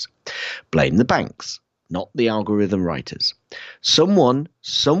first place. Blame the banks, not the algorithm writers. Someone,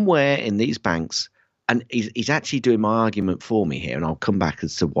 somewhere in these banks, and he's actually doing my argument for me here, and I'll come back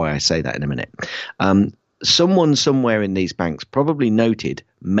as to why I say that in a minute. Someone somewhere in these banks probably noted,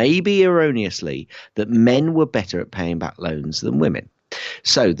 maybe erroneously, that men were better at paying back loans than women.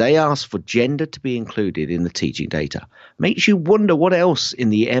 So they asked for gender to be included in the teaching data. Makes you wonder what else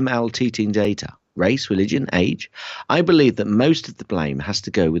in the ML teaching data. Race, religion, age. I believe that most of the blame has to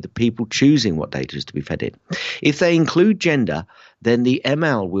go with the people choosing what data is to be fed in. If they include gender, then the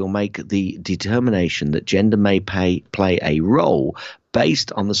ML will make the determination that gender may play a role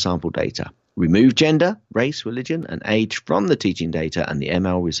based on the sample data. Remove gender, race, religion, and age from the teaching data, and the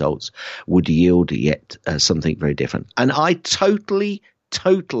ML results would yield yet something very different. And I totally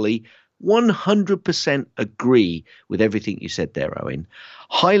 100% agree with everything you said there, Owen,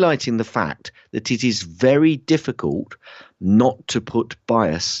 highlighting the fact that it is very difficult not to put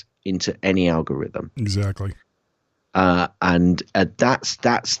bias into any algorithm. Exactly. And that's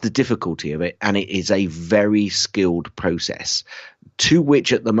the difficulty of it, and it is a very skilled process, to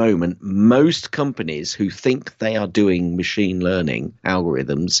which at the moment most companies who think they are doing machine learning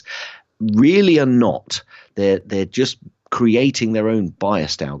algorithms really are not. They're just creating their own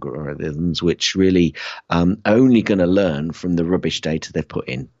biased algorithms, which really only going to learn from the rubbish data they've put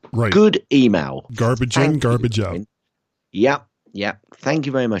in. Right. Good email. Garbage in, garbage out. Yep. Thank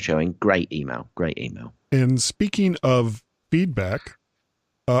you very much, Owen. Great email. And speaking of feedback,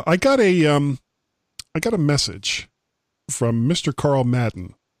 I got a message from Mr. Carl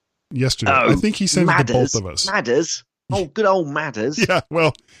Madden yesterday. I think he sent it to both of us. Madders. Oh, good old Madders. Yeah,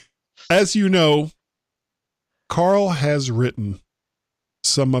 well, as you know, Carl has written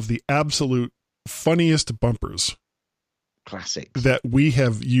some of the absolute funniest bumpers. Classics. That we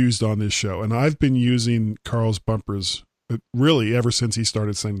have used on this show. And I've been using Carl's bumpers really ever since he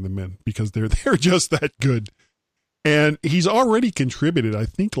started sending them in, because they're just that good. And he's already contributed, I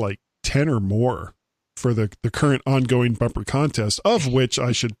think, like 10 or more for the current ongoing bumper contest, of which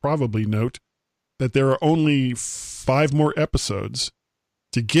I should probably note that there are only 5 more episodes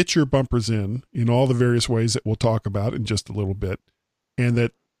to get your bumpers in all the various ways that we'll talk about in just a little bit. And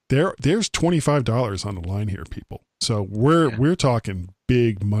that there's $25 on the line here, people. So we're talking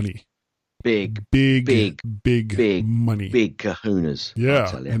big money. Big money. Big kahunas.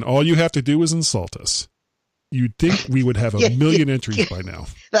 Yeah. And all you have to do is insult us. You'd think we would have a million entries by now.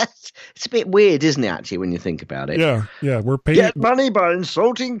 It's a bit weird, isn't it, actually, when you think about it? Yeah. We're paying. Get money by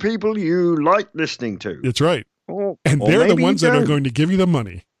insulting people you like listening to. That's right. And they're the ones that are going to give you the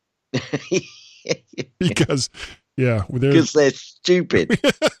money. Because they're stupid.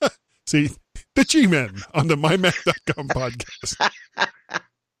 See, the G-Men on the MyMac.com podcast.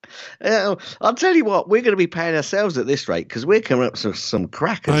 I'll tell you what, we're going to be paying ourselves at this rate, because we're coming up with some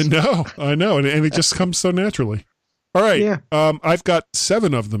crackers. I know. And it just comes so naturally. All right. Yeah. I've got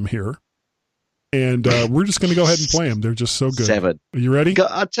 7 of them here, and we're just going to go ahead and play them. They're just so good. 7. Are you ready?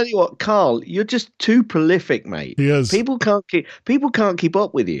 I'll tell you what, Carl, you're just too prolific, mate. He is. People can't keep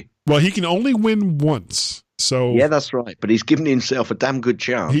up with you. Well, he can only win once. So yeah, that's right. But he's given himself a damn good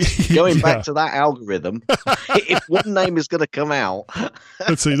chance. Going back to that algorithm, if one name is going to come out.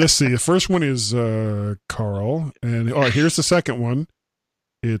 Let's see. The first one is Carl. And all right, here's the second one.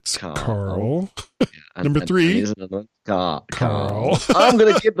 It's Carl. Yeah, Number 3. Carl. I'm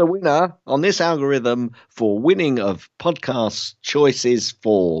going to give the winner on this algorithm for winning of podcast choices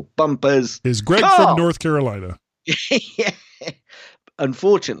for bumpers is Greg from North Carolina. Yeah.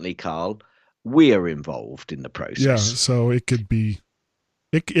 Unfortunately, Carl, we are involved in the process. Yeah, so it could be,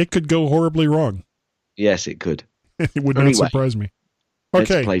 it could go horribly wrong. Yes, it could. It would not surprise me.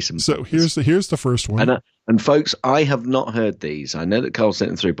 Okay, so here's the first one. And folks, I have not heard these. I know that Carl sent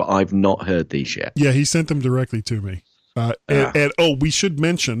them through, but I've not heard these yet. Yeah, he sent them directly to me. And we should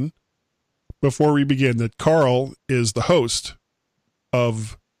mention before we begin that Carl is the host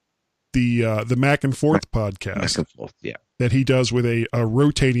of the Mac and Forth podcast. Mac and Forth, yeah. That he does with a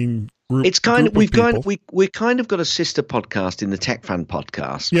rotating group. It's kind of we've kind of got a sister podcast in the Tech Fan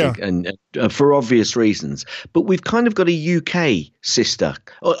podcast, yeah, and for obvious reasons. But we've kind of got a UK sister,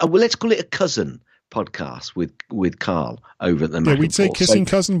 well, let's call it a cousin podcast with Carl over at the Mac. Yeah, we'd say kissing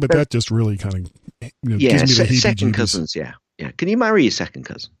cousin, but that just really kind of gives me the second cousins. Yeah. Can you marry your second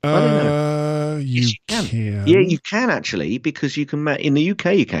cousin? I don't know. You can. Yeah, you can actually, because you can in the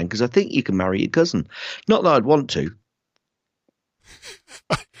UK you can, because I think you can marry your cousin. Not that I'd want to.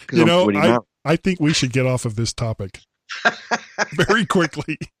 I think we should get off of this topic very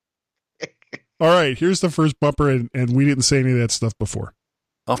quickly. All right, here's the first bumper, and we didn't say any of that stuff before.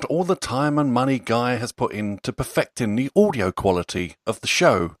 After all the time and money Guy has put into perfecting the audio quality of the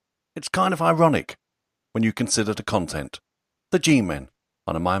show, it's kind of ironic when you consider the content. The G-Men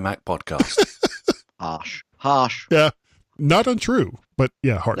on a MyMac podcast. Harsh. Yeah, not untrue, but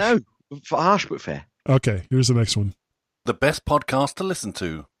yeah, harsh. No, harsh but fair. Okay, here's the next one. The best podcast to listen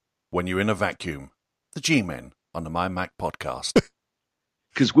to when you're in a vacuum. The G-Men on the MyMac podcast.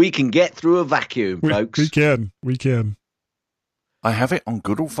 Because we can get through a vacuum, folks. We can. I have it on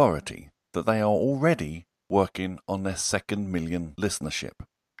good authority that they are already working on their 2nd million listenership,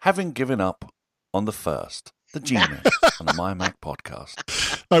 having given up on the first. The G-Men on the MyMac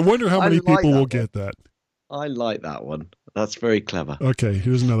podcast. I wonder how many people will get that. I like that one. That's very clever. Okay,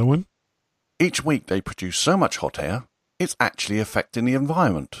 here's another one. Each week they produce so much hot air, it's actually affecting the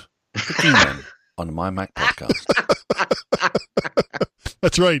environment. The G-Men on the MyMac podcast.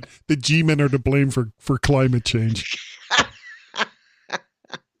 That's right. The G-Men are to blame for climate change.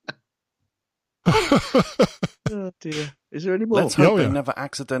 Oh dear. Is there any more? Let's hope they never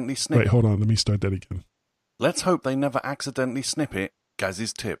accidentally sniff. Wait, hold on. Let me start that again. Let's hope they never accidentally snip it.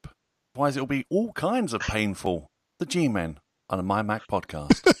 Gaz's tip. Otherwise it'll be all kinds of painful. The G-Men on a My Mac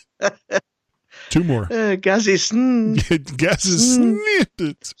podcast. 2 more. Gaz's Gaz's snipped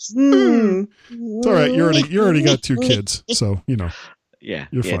it. It's all right. You already got 2 kids, so you know. Yeah,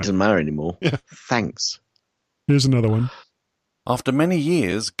 you're fine. It doesn't matter anymore. Yeah. Thanks. Here's another one. After many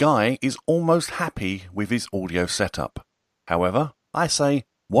years, Guy is almost happy with his audio setup. However, I say,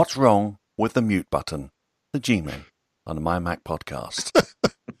 what's wrong with the mute button? The G-Men on the My Mac podcast.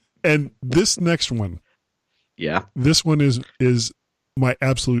 And this next one. Yeah. This one is my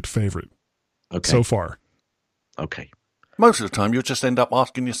absolute favorite. Okay. So far. Okay. Most of the time, you'll just end up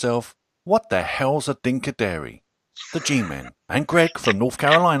asking yourself, what the hell's a Dinkadary? The G-Men and Greg from North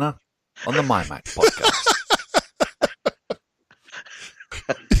Carolina on the My Mac podcast.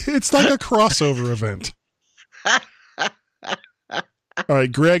 It's like a crossover event. All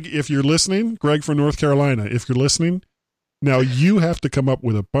right, Greg, if you're listening, Greg from North Carolina, if you're listening, now you have to come up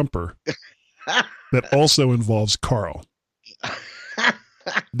with a bumper that also involves Carl.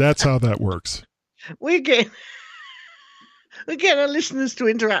 That's how that works. We're getting our listeners to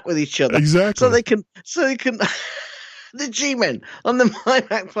interact with each other. Exactly. So they can the G-Men on the My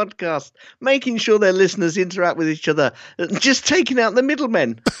Mac podcast, making sure their listeners interact with each other, just taking out the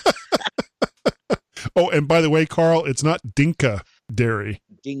middlemen. Oh, and by the way, Carl, it's not Dinka Dairy.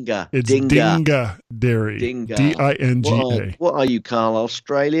 Dinga. It's Dinga Dairy. Dinga. Dinga. What are you, Carl?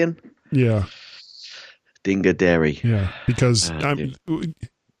 Australian? Yeah. Dinga Dairy. Yeah, because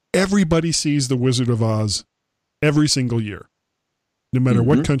everybody sees The Wizard of Oz every single year, no matter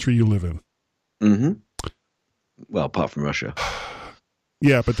what country you live in. Mm-hmm. Well, apart from Russia.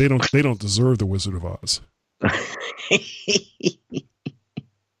 Yeah, but they don't deserve The Wizard of Oz.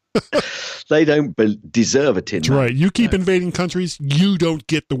 They don't deserve a tin. That's right. You keep invading countries, you don't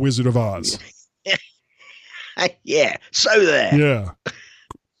get The Wizard of Oz. Yeah, so there. Yeah.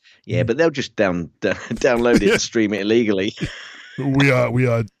 Yeah, but they'll just download it and stream it illegally. We are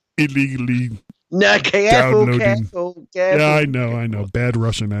illegally No, careful. Yeah, I know. Bad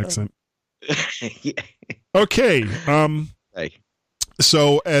Russian accent. Yeah. Okay. Hey.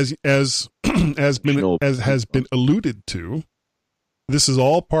 So as has been alluded to, this is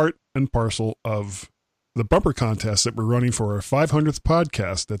all part and parcel of the bumper contest that we're running for our 500th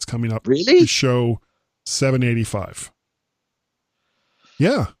podcast that's coming up. Really? Show 785.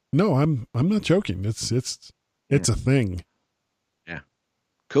 Yeah. No, I'm not joking. It's a thing. Yeah.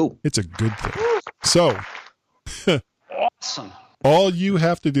 Cool. It's a good thing. So Awesome. all you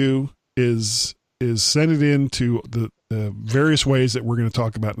have to do is send it in to the various ways that we're going to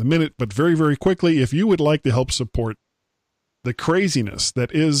talk about in a minute, but very, very quickly, if you would like to help support the craziness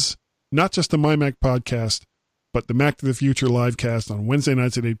that is not just the My Mac podcast, but the Mac to the Future live cast on Wednesday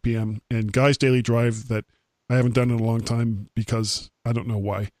nights at 8 p.m. and Guy's Daily Drive that I haven't done in a long time because I don't know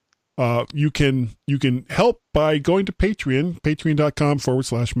why. You can help by going to Patreon,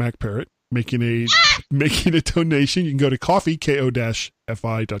 patreon.com/MacParrot, making a donation. You can go to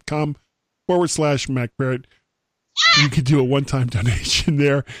ko-fi.com/MacParrot. You can do a one-time donation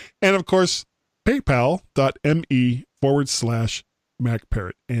there. And of course,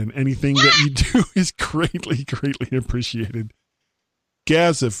 paypal.me/MacParrot. And anything that you do is greatly, greatly appreciated.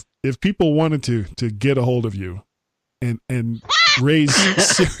 Gaz, if people wanted to get a hold of you and raise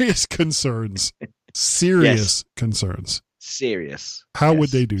serious concerns, how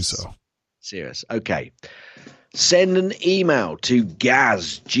would they do so? Serious. Okay. Send an email to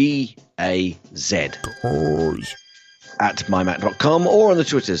Gaz, G-A-Z, at mymac.com, or on the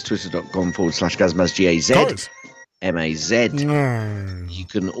Twitters, twitter.com/Gazmaz, G-A-Z, M-A-Z. You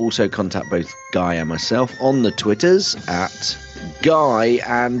can also contact both Guy and myself on the Twitters at Guy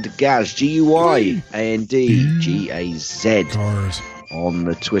and Gaz, G-U-Y-A-N-D-G-A-Z. On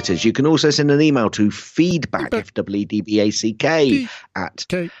the Twitters. You can also send an email to feedback, F-W-D-B-A-C-K, at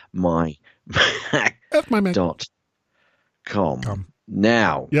mymac.com.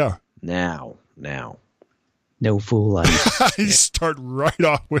 Now. Yeah. Now. No fool I. You start right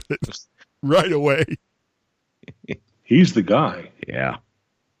off with it. Right away. He's the guy. Yeah.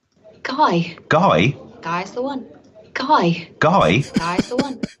 Guy. Guy's the one. Guy. Guy's the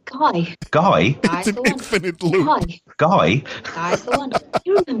one. Guy. Guy's it's the an one. infinite loop. Guy's the one.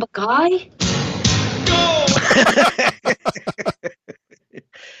 You remember Guy?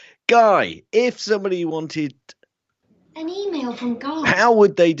 Guy, if somebody wanted an email from Guy, how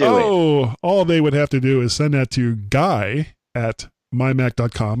would they do it? All they would have to do is send that to Guy at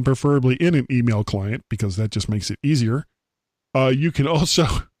mymac.com, preferably in an email client, because that just makes it easier. You can also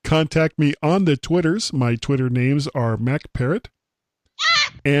contact me on the Twitters. My Twitter names are MacParrot.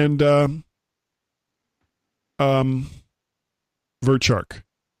 And Verchark.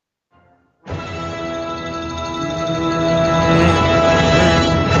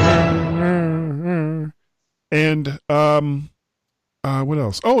 And what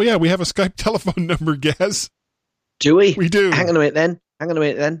else? Oh yeah, we have a Skype telephone number, Gaz. Do we? We do. Hang on a minute then.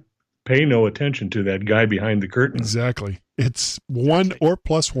 Pay no attention to that guy behind the curtain. Exactly. It's 1 or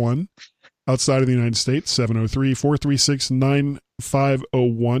 +1 outside of the United States,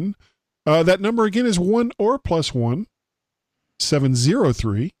 703-436-9501. That number again is 1 or +1,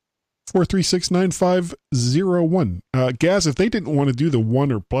 703-436-9501. Gaz, if they didn't want to do the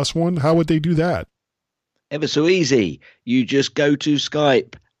 1 or +1, how would they do that? Ever so easy. You just go to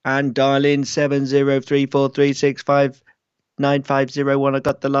Skype and dial in 703-436-9501. I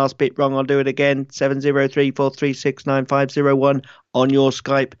got the last bit wrong. I'll do it again. 703-436-9501 on your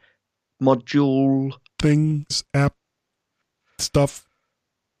Skype module. Things, app, stuff.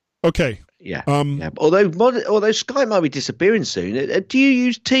 Okay. Yeah. Although Skype might be disappearing soon. Do you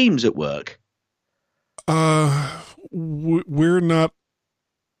use Teams at work? We're not.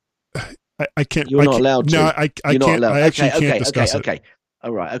 I can't. You're not allowed to. No, I can't. I actually can't discuss it. Okay.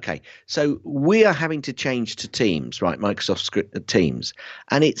 All right. Okay. So we are having to change to Teams, right? Microsoft Teams,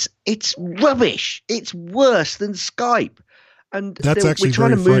 and it's rubbish. It's worse than Skype, and that's actually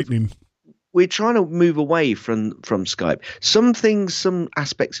very frightening. We're trying to move away from Skype. Some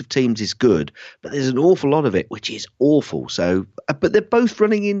aspects of Teams is good, but there's an awful lot of it which is awful. So, but they're both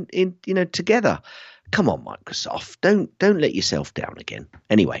running in together. Come on, Microsoft. Don't let yourself down again.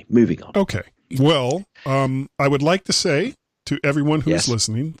 Anyway, moving on. Okay. Well, I would like to say to everyone who's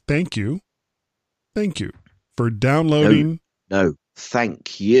listening, thank you. Thank you for downloading. No,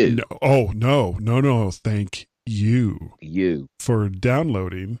 thank you. No. Oh, no. Thank you. You. For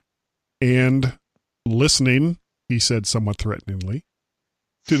downloading and listening, he said somewhat threateningly,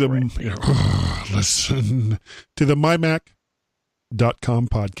 to the mymac.com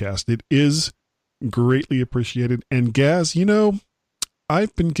podcast. It is greatly appreciated. And Gaz,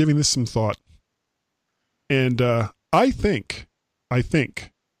 I've been giving this some thought, and I think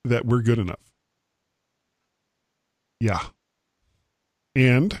that we're good enough. Yeah.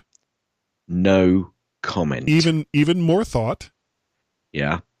 And no comment. Even more thought.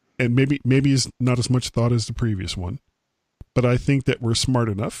 Yeah. And maybe is not as much thought as the previous one, but I think that we're smart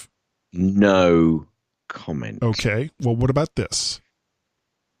enough. No comment. Okay. Well, what about this?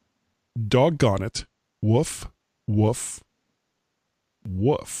 Doggone it. Woof, woof,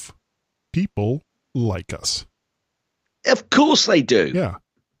 woof. People like us. Of course they do. Yeah.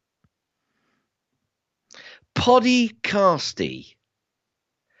 Podcasty.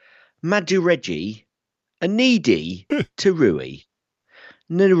 Maduregi. Anidi. Terui.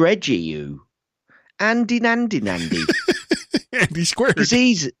 Naregiu. Andy Nandy. Andy squared.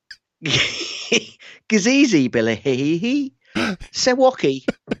 Gazizi Billahihi. Sewaki.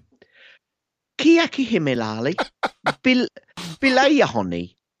 Kiaki Himilali.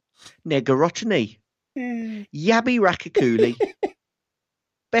 Bilayahoni. Negarotani. Yabi Rakakuli.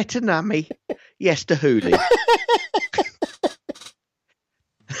 Betanami. Yestahuli.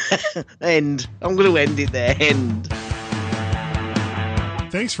 End. I'm going to end it there. End.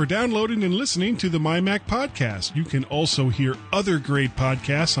 Thanks for downloading and listening to the MyMac Podcast. You can also hear other great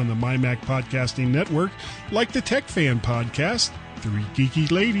podcasts on the MyMac Podcasting Network, like the Tech Fan Podcast, Three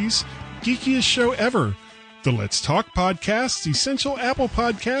Geeky Ladies, Geekiest Show Ever, the Let's Talk Podcast, Essential Apple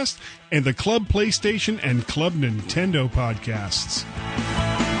Podcast, and the Club PlayStation and Club Nintendo Podcasts.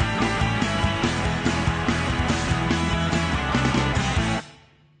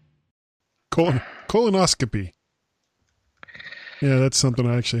 Colonoscopy. Yeah, that's something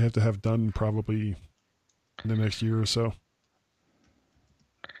I actually have to have done probably in the next year or so.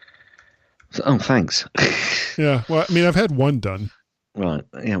 Oh, thanks. Yeah, well, I mean, I've had one done. Right.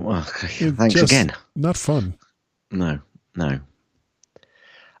 Yeah, well, thanks again. Not fun. No.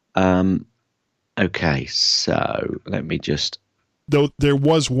 Okay, so let me just... Though there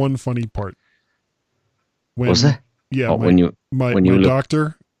was one funny part. Was there? Yeah, my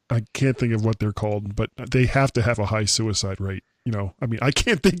doctor, I can't think of what they're called, but they have to have a high suicide rate. I mean, I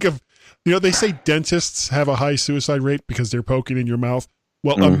can't think of, they say dentists have a high suicide rate because they're poking in your mouth.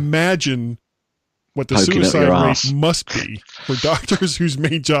 Well, imagine what the poking suicide rate ass must be for doctors whose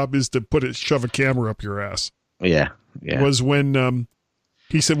main job is to shove a camera up your ass. Yeah. Was when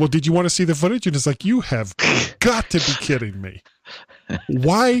he said, well, did you want to see the footage? And it's like, you have got to be kidding me.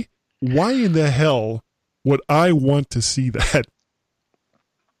 Why in the hell would I want to see that?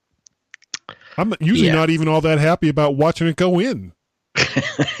 I'm usually not even all that happy about watching it go in.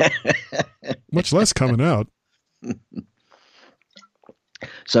 Much less coming out.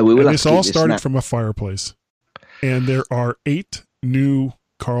 So we will. This all started from a fireplace. And there are 8 new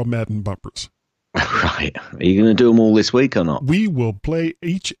Carl Madden bumpers. Right. Are you going to do them all this week or not? We will play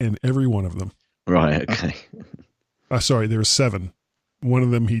each and every one of them. Right, okay. Sorry, there were 7. One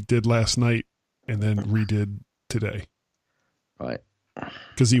of them he did last night and then redid today. Right.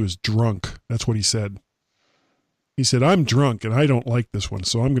 Because he was drunk. That's what he said. He said, I'm drunk and I don't like this one,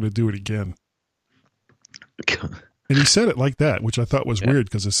 so I'm going to do it again. And he said it like that, which I thought was weird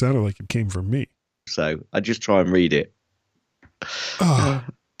because it sounded like it came from me. So I just try and read it.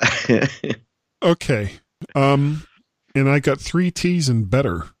 Okay. And I got 3 T's and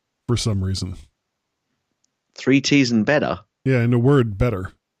better for some reason. 3 T's and better? Yeah, and the word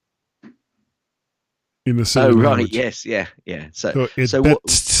better. In the same right. language. Yes. Yeah. So what?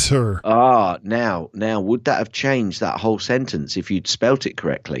 Sir. Now, would that have changed that whole sentence if you'd spelt it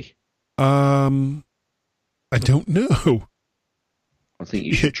correctly? I don't know. I think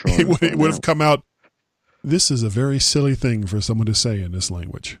you should try. It would have come out. This is a very silly thing for someone to say in this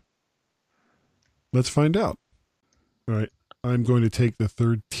language. Let's find out. All right. I'm going to take the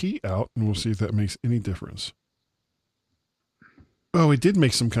third T out, and we'll see if that makes any difference. Oh, it did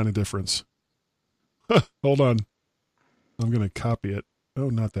make some kind of difference. Hold on. I'm going to copy it. Oh,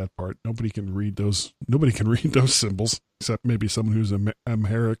 not that part. Nobody can read those symbols, except maybe someone who's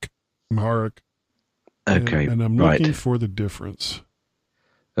Amharic. Okay, and I'm right. looking for the difference.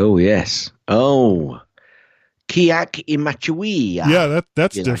 Oh, yes. Oh. Kiak Imachui. Yeah,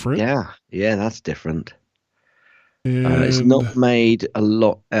 that's different. Yeah, that's different. And it's not made a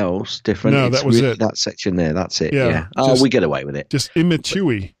lot else different. No, it's that was really it. That section there, that's it. Yeah. We get away with it. Just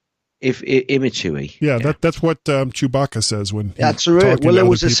Imachui. Imachui. Yeah, that's what Chewbacca says when that's right. Well, there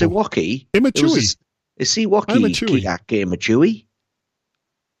was a people. Siwaki. Imachui. A Siwaki. Kiak Imachui.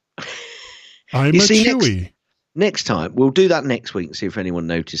 I'm a Chewy. Next time, we'll do that next week and see if anyone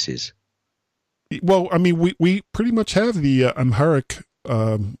notices. Well, I mean, we pretty much have the Amharic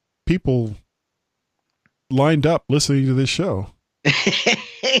people lined up listening to this show.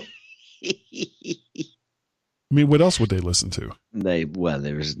 I mean, what else would they listen to?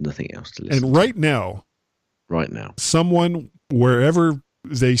 There is nothing else to listen to. And right now, someone, wherever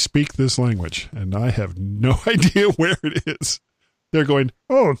they speak this language, and I have no idea where it is, they're going,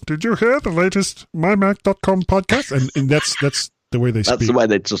 oh, did you hear the latest mymac.com podcast? And that's the way they speak. That's the way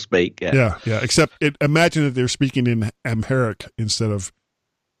they just speak, yeah. Yeah, except imagine that they're speaking in Amharic instead of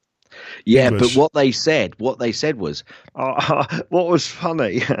but English. what they said was, what was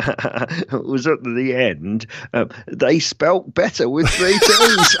funny was at the end, they spelt better with 3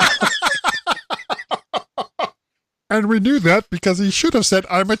 T's. And we knew that because he should have said,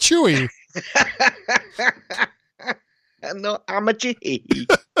 I'm a Chewy. No, I'm a G.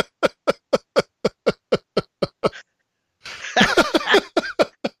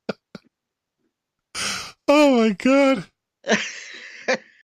 Oh my God.